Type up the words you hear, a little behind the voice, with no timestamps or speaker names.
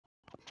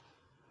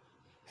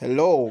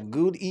Hello,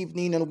 good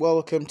evening, and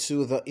welcome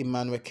to the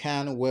Emmanuel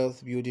Can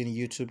Wealth Building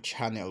YouTube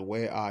channel,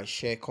 where I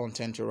share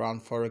content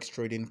around forex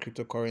trading,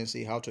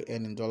 cryptocurrency, how to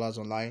earn in dollars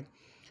online,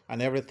 and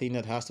everything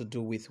that has to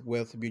do with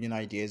wealth building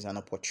ideas and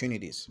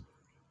opportunities.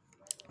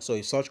 So,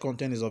 if such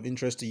content is of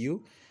interest to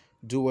you,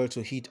 do well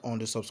to hit on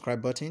the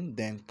subscribe button,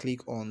 then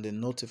click on the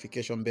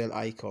notification bell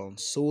icon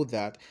so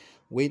that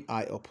when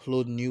I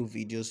upload new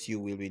videos, you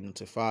will be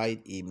notified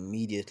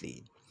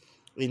immediately.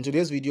 In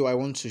today's video, I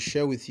want to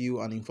share with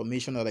you an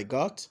information that I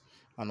got,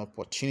 an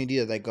opportunity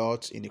that I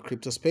got in the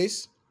crypto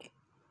space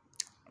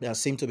that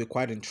seemed to be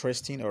quite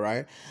interesting. All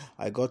right,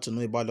 I got to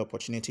know about the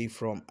opportunity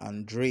from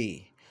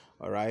Andre.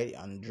 All right,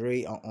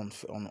 Andre on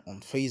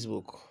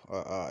Facebook.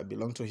 I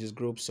belong to his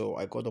group, so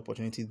I got the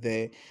opportunity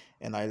there,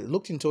 and I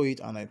looked into it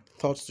and I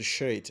thought to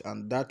share it.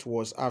 And that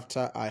was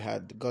after I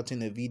had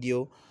gotten a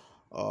video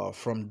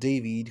from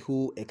David,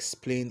 who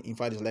explained, in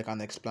fact it's like an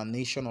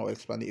explanation or a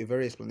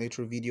very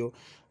explanatory video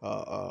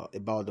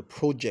about the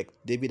project.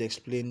 David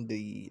explained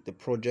the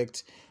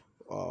project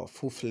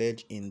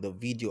full-fledged in the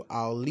video.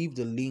 I'll leave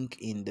the link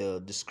in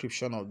the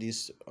description of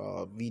this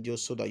video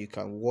so that you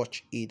can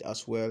watch it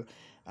as well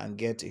and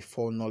get a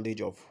full knowledge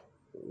of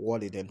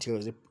what it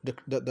entails.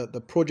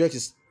 The project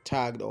is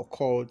tagged or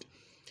called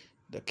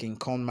the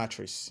KINGKONG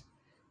matrix,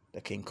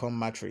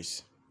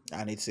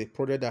 and it's a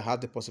project that has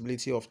the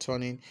possibility of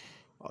turning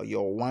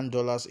your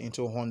 $1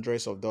 into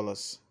hundreds of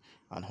dollars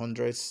and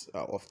hundreds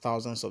of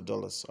thousands of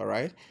dollars. All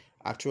right,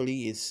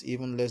 actually it's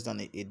even less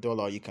than a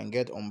dollar. You can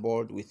get on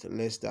board with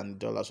less than a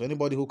dollar. So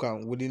anybody who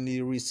can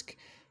willingly risk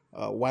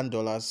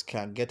 $1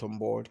 can get on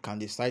board, can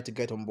decide to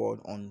get on board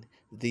on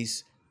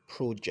this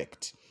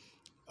project.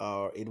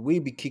 It will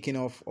be kicking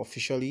off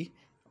officially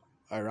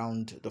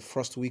around the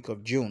first week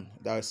of June.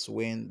 That's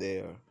when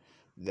there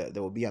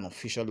will be an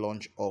official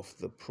launch of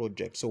the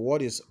project. So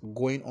what is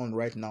going on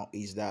right now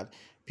is that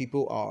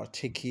people are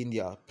taking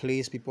their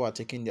place,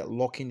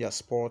 locking their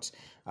spots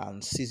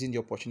and seizing the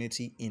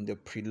opportunity in the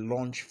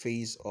pre-launch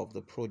phase of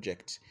the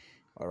project.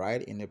 All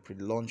right, in the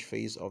pre-launch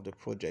phase of the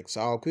project.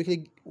 So I'll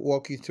quickly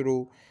walk you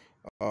through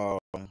I'll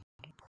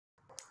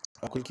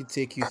quickly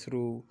take you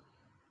through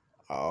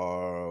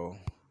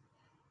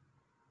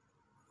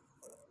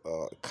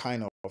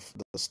kind of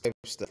the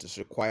steps that is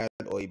required,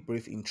 or a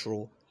brief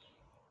intro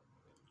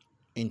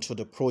into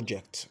the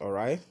project. All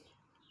right,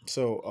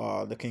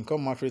 so the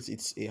KINGKONG matrix,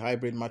 it's a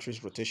hybrid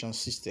matrix rotation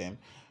system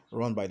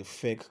run by the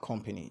FEG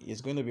company.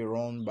 It's going to be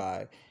run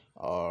by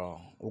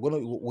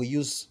we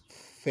use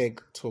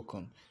FEG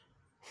token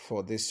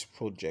for this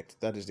project.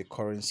 That is the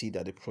currency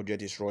that the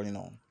project is running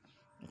on.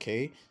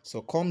 Okay,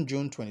 so come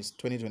June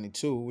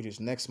 2022, which is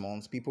next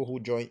month, people who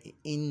join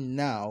in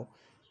now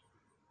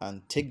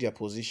and take their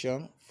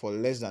position for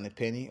less than a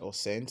penny or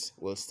cent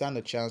will stand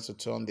a chance to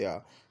turn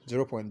their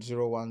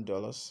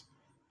 $0.01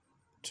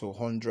 to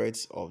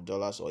hundreds of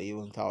dollars or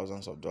even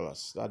thousands of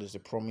dollars. That is the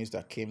promise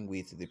that came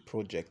with the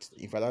project.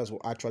 In fact, that's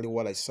actually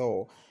what I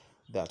saw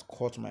that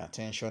caught my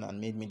attention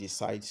and made me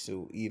decide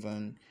to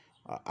even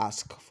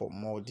ask for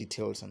more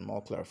details and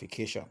more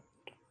clarification.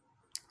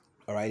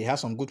 All right, it has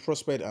some good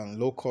prospect and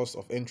low cost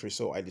of entry,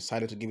 so I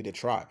decided to give it a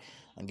try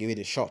and give it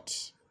a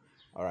shot.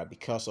 All right,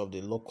 because of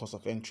the low cost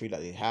of entry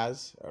that it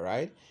has. All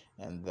right,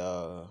 and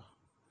the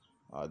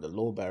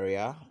low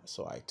barrier.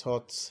 So I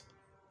thought,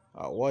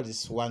 what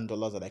is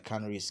 $1 that I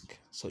can risk?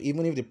 So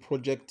even if the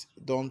project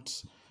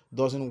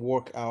doesn't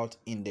work out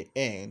in the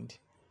end,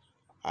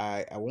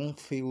 I won't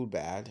feel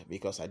bad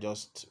because I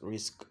just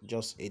risk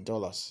just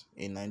 $8.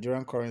 In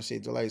Nigerian currency,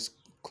 $1 is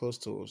close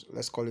to,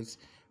 let's call it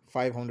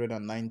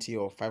 590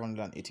 or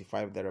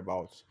 585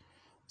 thereabouts.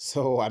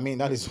 So I mean,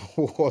 that is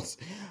what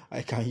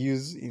I can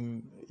use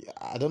in,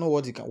 I don't know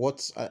what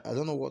I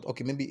don't know what,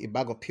 okay, maybe a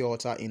bag of pure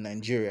water in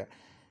Nigeria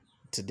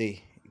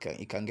today.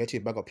 It can get you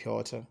a bag of pure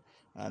water.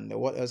 And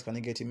what else can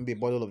you get? Maybe a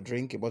bottle of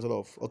drink, a bottle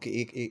of,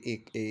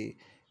 okay,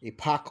 a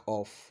pack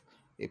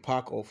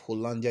of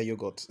Hollandia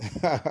yogurt.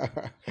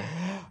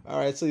 All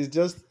right, so it's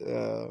just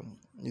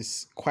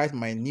it's quite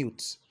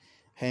minute.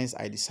 Hence,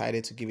 I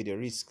decided to give it a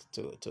risk,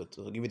 to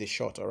give it a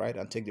shot. All right,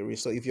 and take the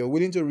risk. So if you're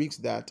willing to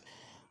risk that,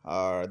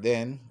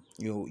 then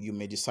you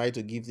may decide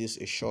to give this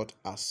a shot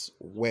as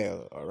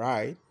well. All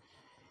right.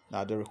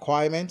 Now the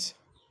requirement.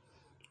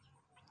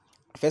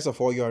 First of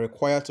all, you are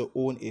required to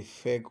own a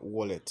FEG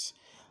wallet.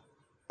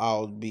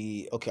 I'll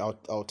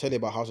tell you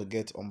about how to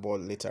get on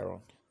board later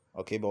on.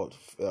 Okay, but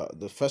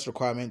the first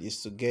requirement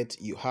is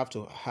you have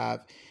to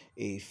have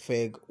a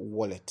FEG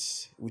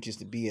wallet, which is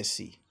the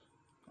BSC.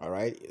 All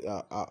right,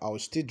 I'll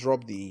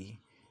drop the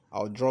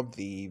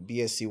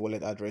BSC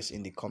wallet address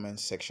in the comment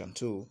section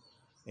too,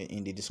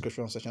 in the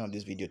description section of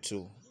this video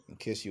too, in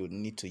case you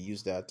need to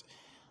use that.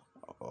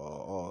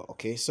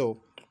 Okay,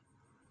 so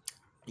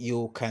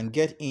you can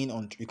get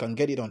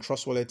it on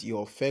Trust Wallet.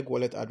 Your FEG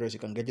wallet address, you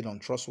can get it on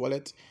Trust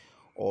Wallet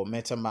or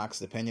metamask,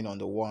 depending on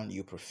the one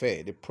you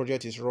prefer. The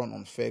project is run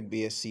on FEG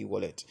BSC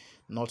wallet,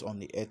 not on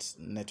the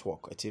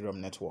Ethereum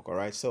network. All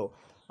right, so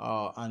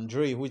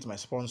Andre, who is my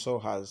sponsor,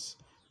 is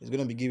going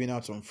to be giving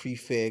out some free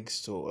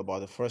FEGs to about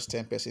the first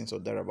 10 persons or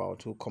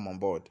thereabout who come on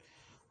board.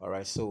 All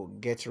right, so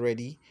get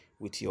ready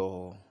with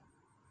your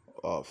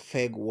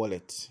FEG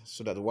wallet,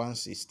 so that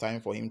once it's time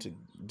for him to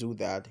do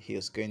that,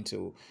 you're going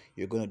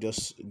to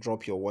just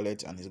drop your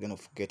wallet and he's going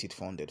to get it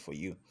funded for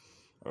you.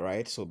 All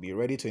right, so be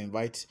ready to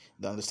invite.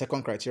 Then the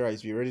second criteria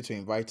is be ready to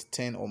invite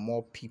 10 or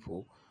more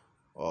people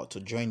to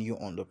join you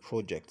on the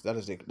project.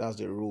 That's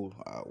the rule.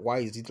 Why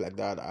is it like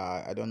that?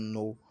 I don't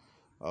know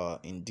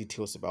in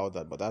details about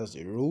that, but that is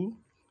the rule,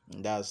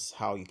 and that's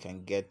how you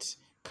can get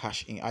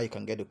cash in. How you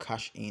can get the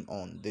cash in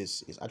on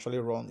this. It's actually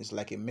run. It's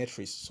like a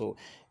matrix, so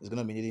it's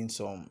gonna be needing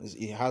some.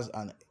 It has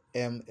an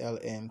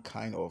MLM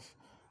kind of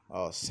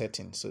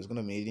setting, so it's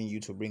gonna be needing you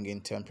to bring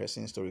in 10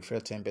 persons, to refer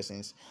 10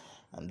 persons,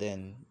 and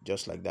then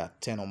just like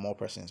that, 10 or more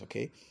persons.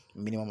 Okay,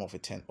 minimum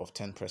of 10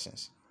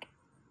 persons.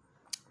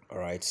 All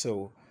right,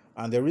 so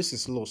and the risk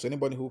is low, so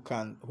anybody who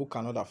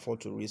cannot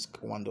afford to risk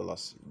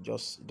 $1,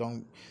 just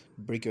don't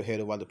break your head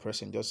over the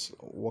person. Just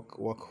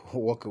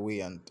walk away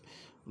and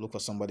look for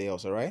somebody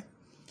else. All right,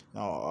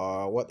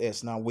 now what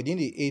else? Now within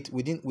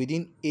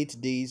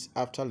 8 days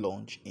after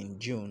launch in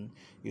June,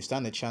 you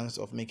stand a chance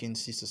of making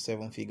 6 to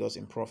 7 figures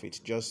in profit,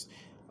 just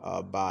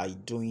by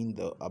doing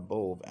the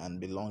above and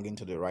belonging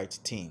to the right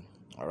team.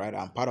 All right,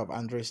 I'm part of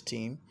Andre's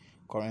team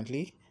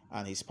currently,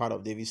 and he's part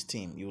of David's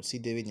team. You'll see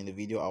David in the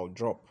video I'll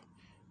drop.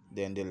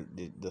 Then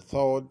the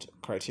third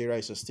criteria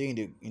is to stay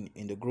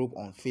in the group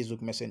on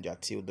Facebook Messenger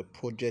till the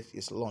project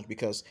is launched,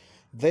 because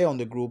there on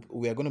the group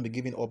we are going to be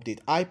giving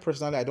update. I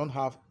personally don't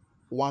have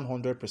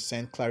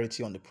 100%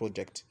 clarity on the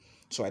project,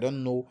 so I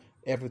don't know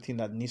everything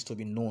that needs to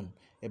be known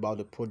about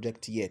the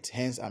project yet.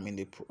 Hence, I'm in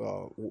the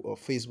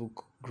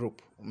Facebook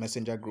group,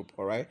 Messenger group.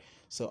 All right.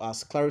 So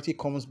as clarity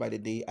comes by the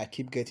day, I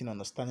keep getting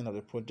understanding of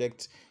the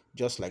project,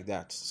 just like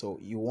that. So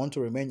you want to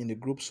remain in the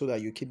group so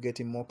that you keep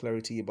getting more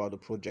clarity about the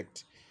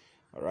project.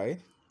 All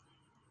right,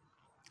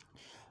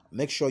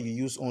 make sure you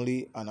use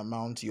only an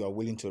amount you are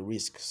willing to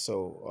risk.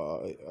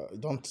 So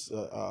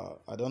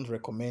I don't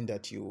recommend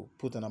that you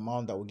put an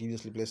amount that will give you a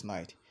sleepless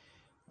night.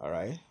 All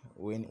right,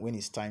 when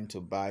it's time to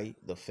buy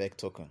the FEG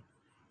token,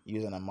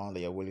 use an amount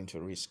that you're willing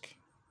to risk.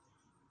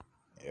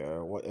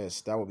 What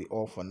else? That will be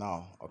all for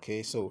now.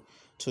 Okay, so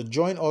to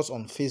join us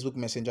on Facebook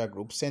Messenger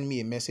group, send me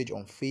a message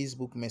on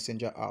Facebook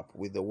Messenger app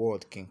with the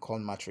word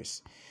KINGKONG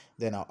matrix,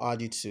 then I'll add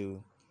you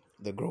to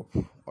the group.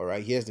 All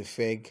right, here's the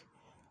FEG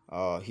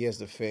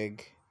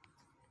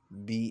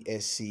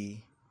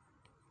BSC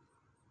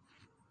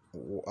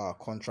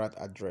contract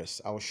address.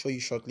 I will show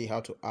you shortly how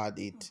to add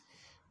it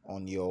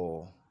on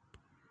your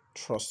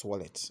Trust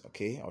Wallet.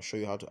 Okay, I'll show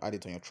you how to add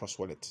it on your Trust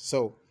Wallet.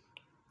 So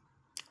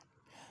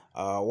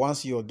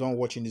once you're done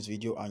watching this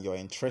video and you're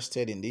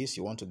interested in this,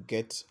 you want to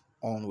get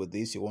on with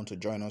this, you want to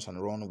join us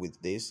and run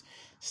with this,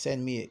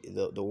 send me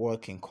the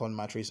word KINGKONG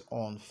matrix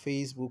on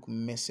Facebook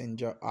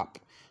Messenger app,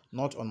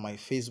 not on my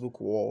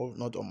Facebook wall,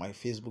 not on my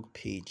Facebook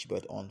page,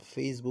 but on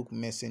Facebook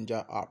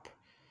Messenger app.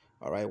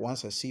 All right,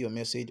 once I see your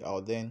message,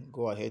 I'll then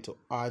go ahead to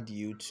add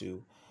you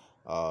to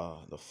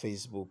the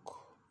Facebook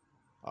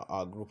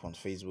our group on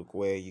Facebook,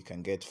 where you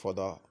can get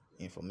further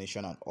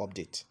information and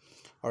update.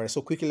 All right,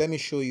 so quickly let me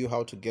show you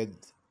how to get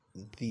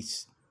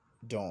this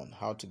done.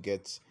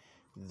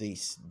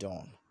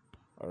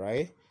 All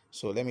right,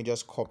 so let me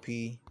just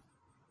copy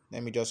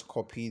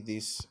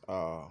this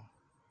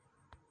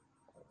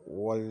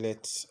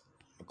wallet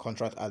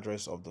contract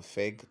address of the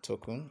FEG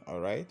token. All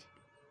right,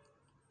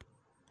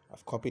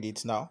 I've copied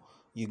it. Now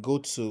you go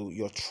to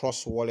your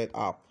Trust Wallet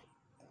app.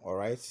 All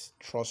right,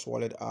 Trust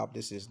Wallet app,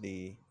 this is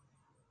the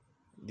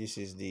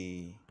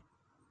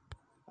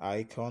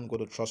icon. Go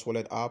to Trust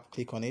Wallet app,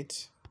 click on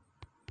it.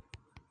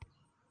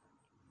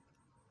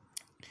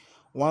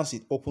 Once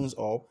it opens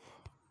up,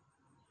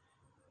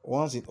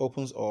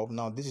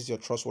 now this is your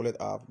Trust Wallet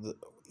app.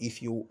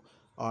 If you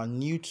are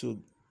new to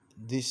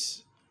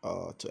this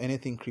to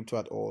anything crypto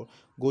at all,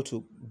 go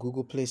to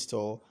Google Play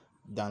Store,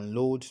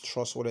 download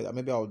Trust Wallet.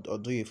 Maybe I'll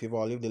do you a favor,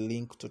 I'll leave the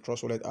link to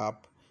Trust Wallet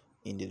app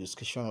in the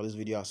description of this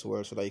video as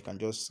well, so that you can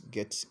just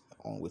get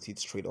on with it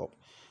straight up.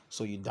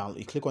 So you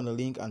click on the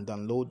link and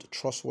download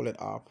Trust Wallet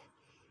app.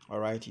 All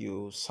right,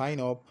 you sign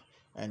up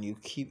and you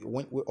keep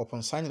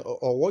upon signing,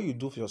 or what you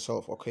do for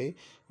yourself. Okay,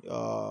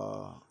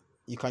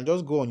 you can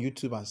just go on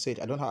YouTube and search.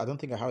 I don't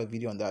think I have a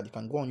video on that. You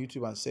can go on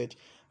YouTube and search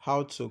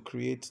how to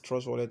create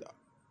Trust Wallet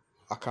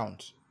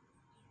account.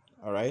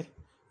 All right,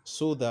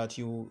 so that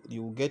you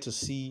get to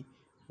see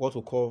what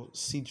we call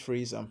seed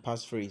phrase and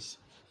passphrase,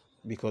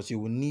 because you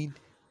will need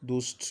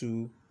those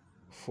two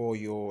for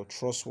your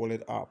Trust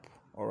Wallet app.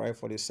 All right,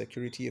 for the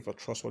security of a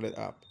Trust Wallet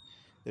app,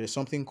 there is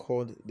something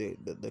called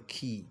the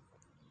key.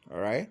 All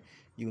right,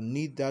 you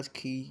need that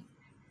key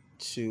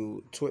is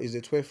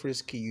a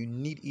 12-phrase key. You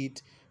need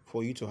it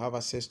for you to have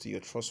access to your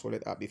Trust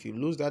Wallet app. If you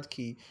lose that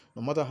key,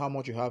 no matter how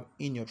much you have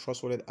in your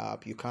Trust Wallet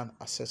app, you can't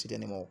access it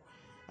anymore,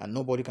 and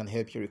nobody can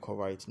help you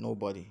recover it.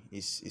 Nobody.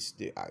 Is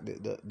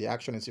the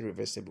action is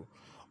irreversible.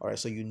 All right,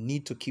 so you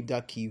need to keep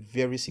that key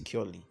very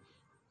securely.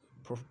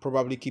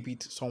 Probably keep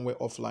it somewhere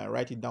offline,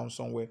 write it down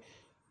somewhere,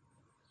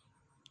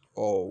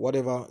 or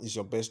whatever is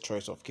your best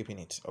choice of keeping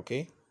it.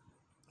 Okay,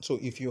 so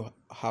if you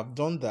have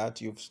done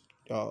that, you've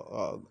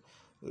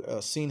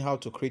seen how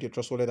to create a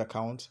Trust Wallet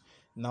account.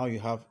 Now you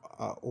have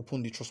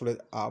opened the Trust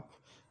Wallet app.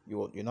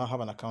 You now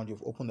have an account.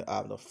 You've opened the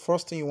app. The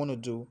first thing you want to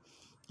do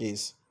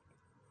is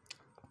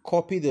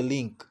copy the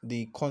link,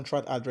 the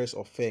contract address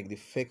of FEG, the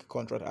fake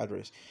contract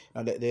address.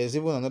 Now there's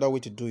even another way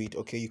to do it.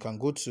 Okay, you can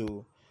go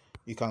to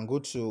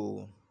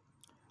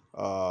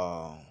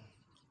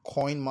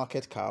coin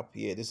market cap.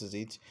 Yeah, this is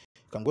it.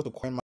 You can go to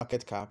coin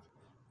market cap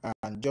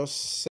and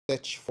just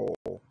search for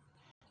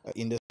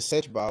in the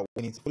search bar.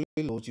 When it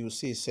fully loads, you'll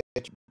see a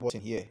search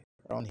button here,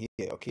 around here.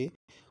 Okay,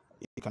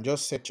 you can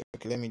just search.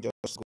 Okay, let me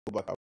just go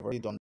back. I've already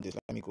done this.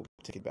 Let me go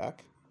take it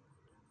back.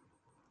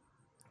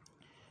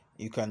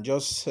 You can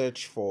just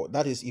search for,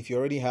 that is if you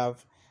already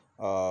have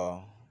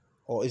or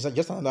is that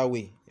just another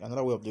way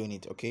of doing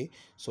it. Okay,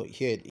 so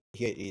here it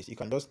is. You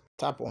can just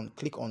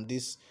click on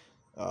this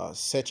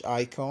search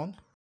icon.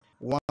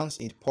 Once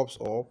it pops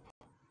up,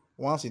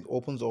 once it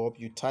opens up,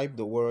 you type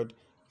the word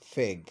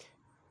FEG.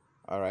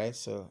 All right,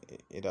 so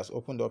it has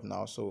opened up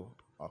now, so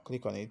I'll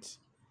click on it.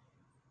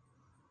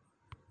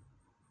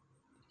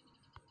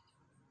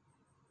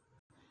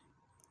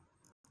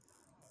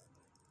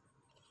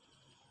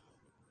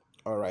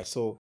 All right,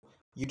 so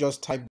you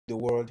just type the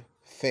word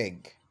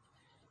FEG.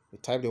 You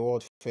type the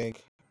word FEG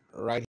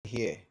right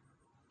here.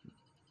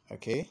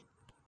 Okay,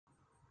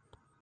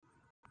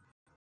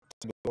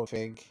 the word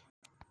FEG.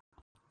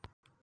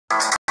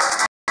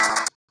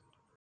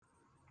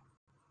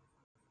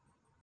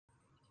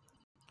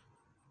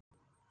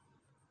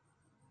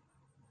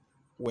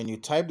 When you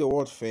type the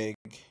word FEG,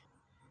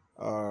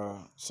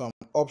 some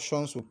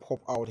options will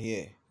pop out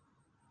here.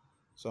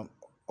 Some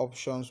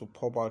options will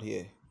pop out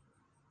here.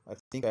 I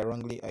think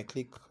I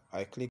clicked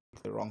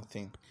the wrong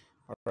thing.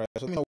 All right,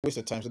 so let me not waste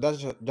the time. So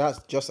that's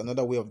just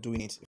another way of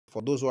doing it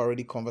for those who are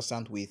already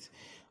conversant with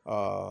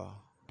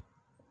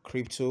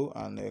crypto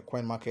and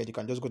coin market. You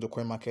can just go to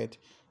coin market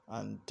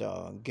and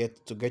get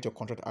your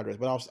contract address,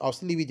 but I'll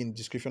still leave it in the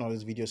description of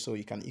this video so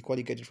you can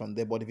equally get it from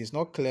there. But if it's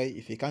not clear,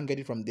 if you can't get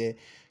it from there,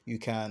 you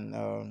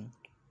can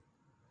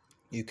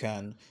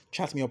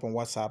chat me up on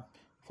WhatsApp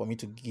for me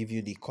to give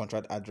you the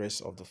contract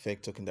address of the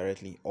FEG token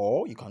directly,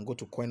 or you can go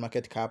to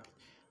CoinMarketCap.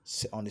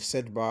 On the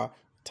search bar,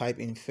 type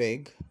in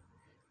FEG.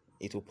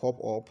 It will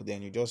pop up.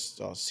 Then you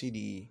just see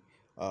the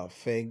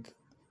FEG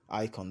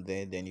icon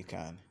there. Then you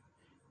can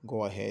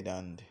go ahead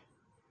and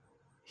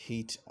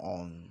hit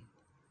on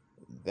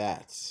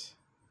that.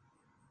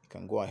 You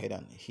can go ahead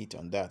and hit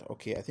on that.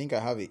 Okay, I think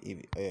I have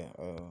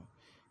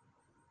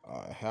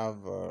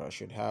I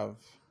should have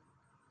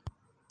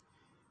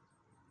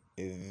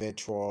a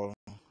virtual.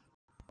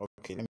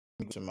 Okay, let me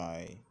go to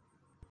my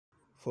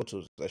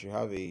photos. I should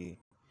have a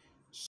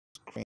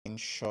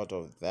screenshot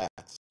of that.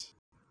 I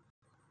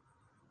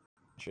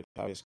should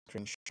have a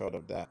screenshot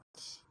of that.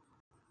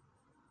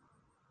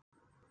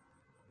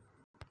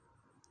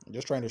 I'm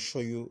just trying to show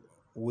you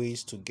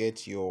ways to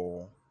get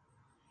your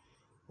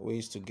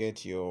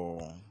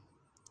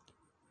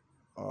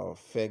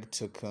FEG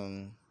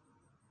token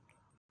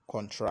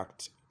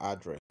contract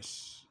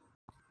address.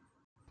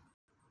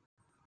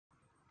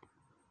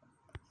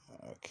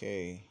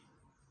 Okay.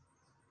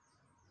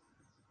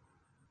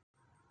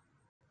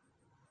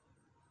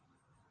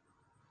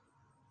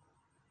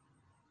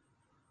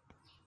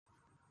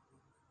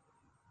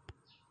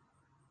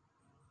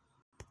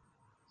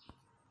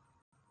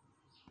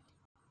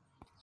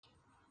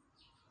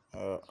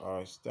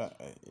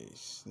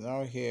 It's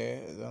now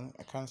here. Then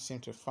I can't seem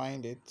to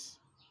find it.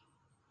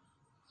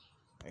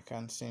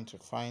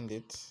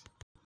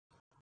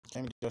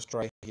 Let me just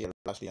try here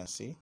lastly and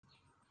see.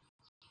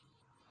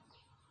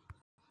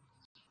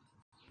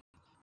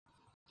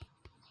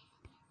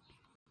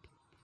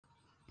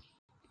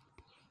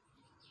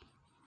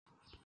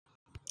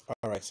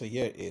 All right, so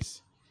here it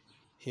is.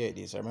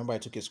 I remember I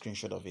took a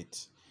screenshot of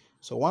it.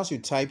 So once you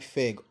type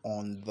FEG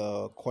on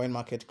the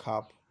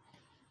CoinMarketCap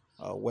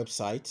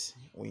website,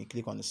 when you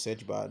click on the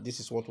search bar, this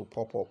is what will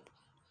pop up.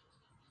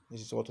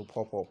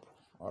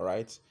 All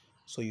right,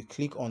 so you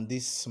click on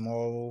this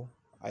small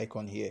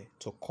icon here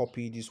to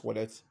copy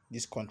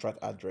this contract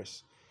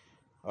address.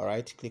 All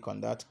right, click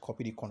on that,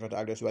 copy the contract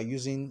address. We are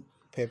using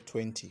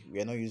PEP20. We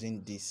are not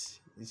using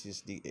this. This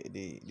is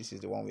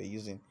the one we're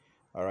using.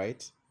 All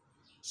right,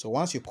 so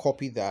once you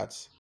copy that,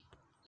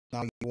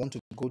 now you want to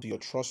go to your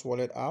Trust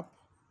Wallet app.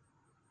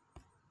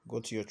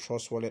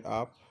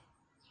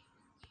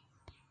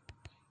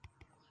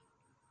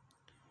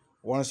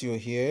 Once you're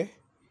here,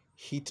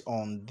 hit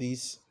on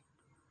this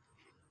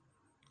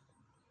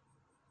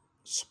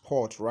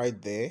spot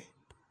right there.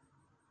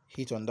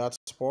 Hit on that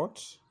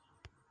spot.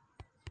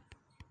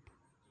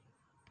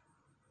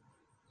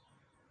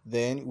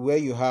 Then where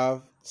you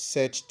have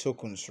search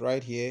tokens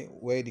right here,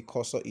 where the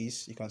cursor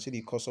is, you can see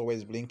the cursor where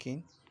it's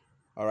blinking.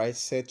 All right,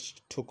 search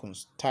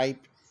tokens.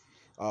 Type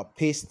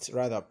paste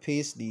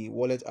the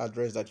wallet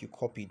address that you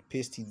copied.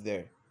 Paste it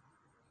there.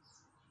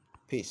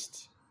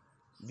 Paste.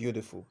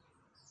 Beautiful.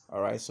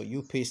 All right, so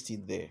you paste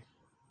it there.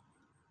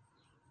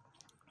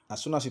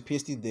 As soon as you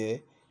paste it there,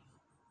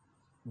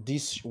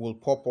 this will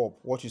pop up.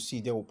 What you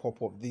see there will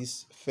pop up.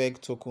 This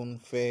FEG token,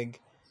 FEG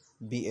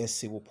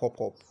BSC will pop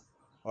up.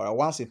 All right,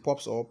 once it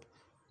pops up,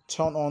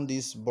 turn on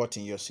this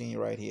button you're seeing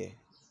right here.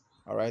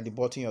 All right, the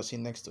button you're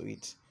seeing next to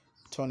it,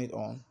 turn it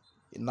on.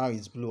 Now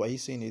it's blue. Are you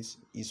seeing it?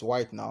 It's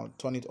white now.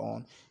 Turn it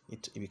on,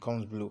 it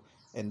becomes blue,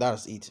 and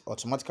that's it.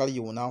 Automatically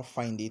you will now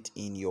find it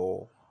in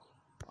your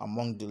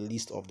among the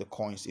list of the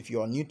coins. If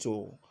you are new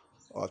to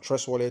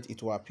Trust Wallet,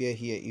 it will appear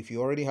here. If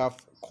you already have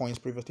coins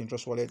previously in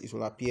Trust Wallet, it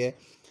will appear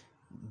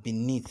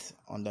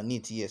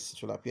underneath. Yes,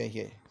 it will appear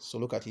here. So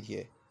look at it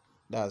here.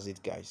 That's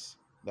it, guys.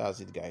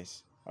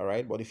 All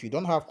right, but if you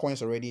don't have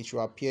coins already, it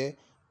will appear.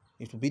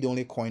 It will be the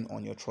only coin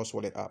on your Trust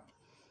Wallet app.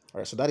 All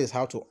right, so that is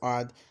how to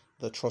add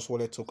the Trust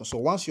Wallet token. So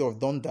once you have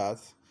done that,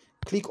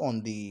 click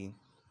on the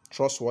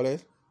Trust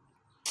Wallet.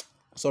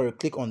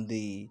 Click on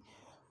the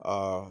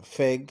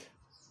FEG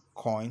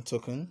coin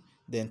token,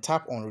 then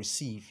tap on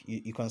receive.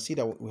 You can see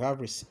that we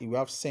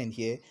have send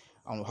here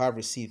and we have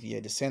receive here.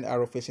 The send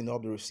arrow facing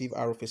up, the receive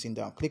arrow facing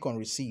down. Click on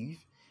receive.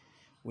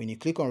 When you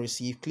click on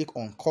receive, click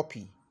on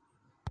copy.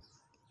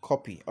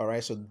 All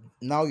right, so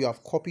now you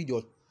have copied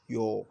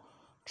your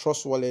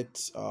Trust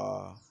Wallet.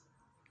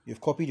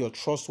 You've copied your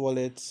Trust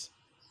Wallet.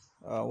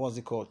 What's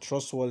it called?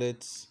 Trust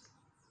Wallet.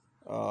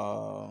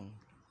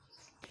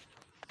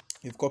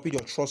 You've copied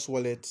your Trust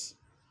Wallet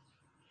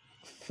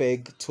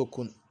FEG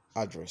token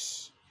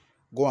address.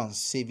 Go and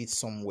save it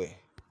somewhere.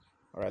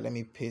 All right, let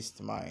me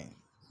paste mine.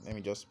 Let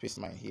me just paste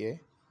mine here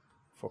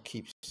for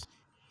keeps.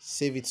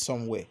 Save it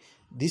somewhere.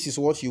 This is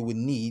what you will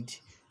need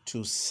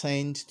to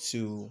send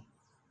to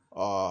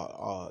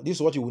this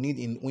is what you will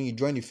need when you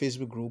join the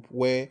Facebook group,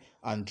 where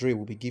Andre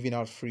will be giving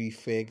out free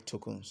FEG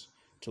tokens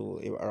to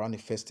around the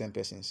first 10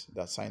 persons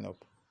that sign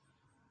up.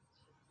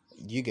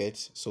 You get?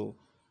 So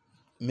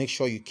make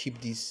sure you keep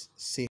this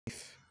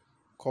safe.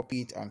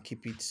 Copy it and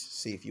keep it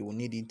safe. You will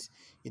need it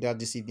either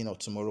this evening or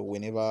tomorrow,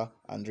 whenever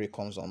Andre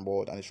comes on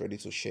board and is ready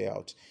to share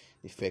out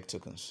the FEG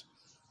tokens.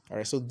 All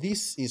right, so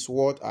this is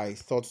what I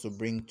thought to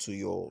bring to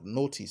your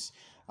notice.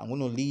 I'm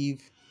going to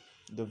leave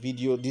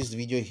this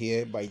video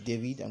here by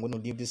David. I'm going to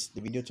leave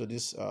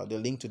the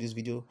link to this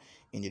video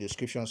in the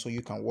description so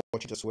you can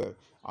watch it as well.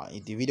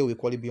 The video will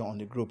probably be on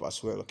the group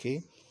as well.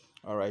 Okay.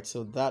 All right,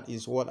 so that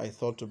is what I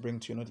thought to bring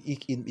to you.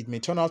 It may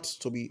turn out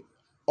to be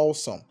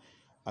awesome.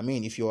 I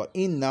mean, if you are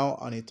in now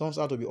and it turns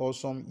out to be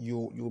awesome,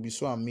 you will be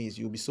so amazed.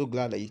 You'll be so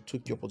glad that you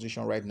took your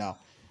position right now.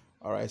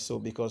 All right, so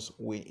because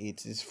when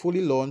it is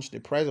fully launched, the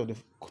price of the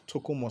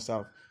token must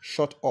have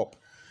shot up,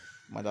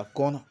 might have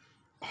gone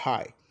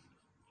high,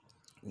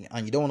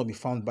 and you don't want to be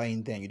found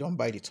buying them. You don't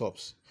buy the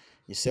tops,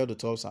 you sell the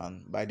tops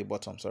and buy the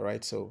bottoms. All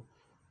right, so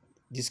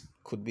this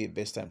could be the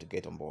best time to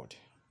get on board.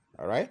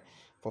 All right,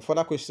 for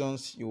further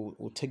questions, you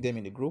will take them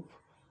in the group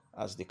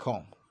as they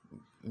come.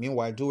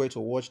 Meanwhile, do wait to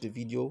watch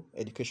the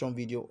education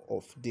video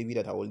of David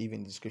that I will leave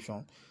in the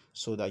description,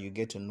 so that you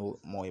get to know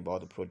more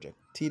about the project.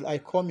 Till I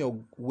come your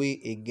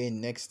way again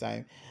next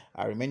time,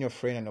 I remain your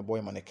friend and your boy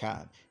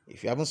Manekan.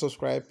 If you haven't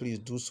subscribed, please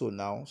do so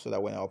now, so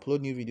that when I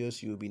upload new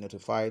videos, you will be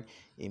notified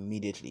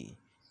immediately.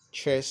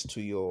 Cheers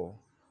to your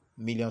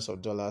millions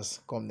of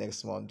dollars come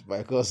next month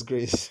by God's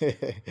grace.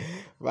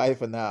 Bye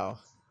for now.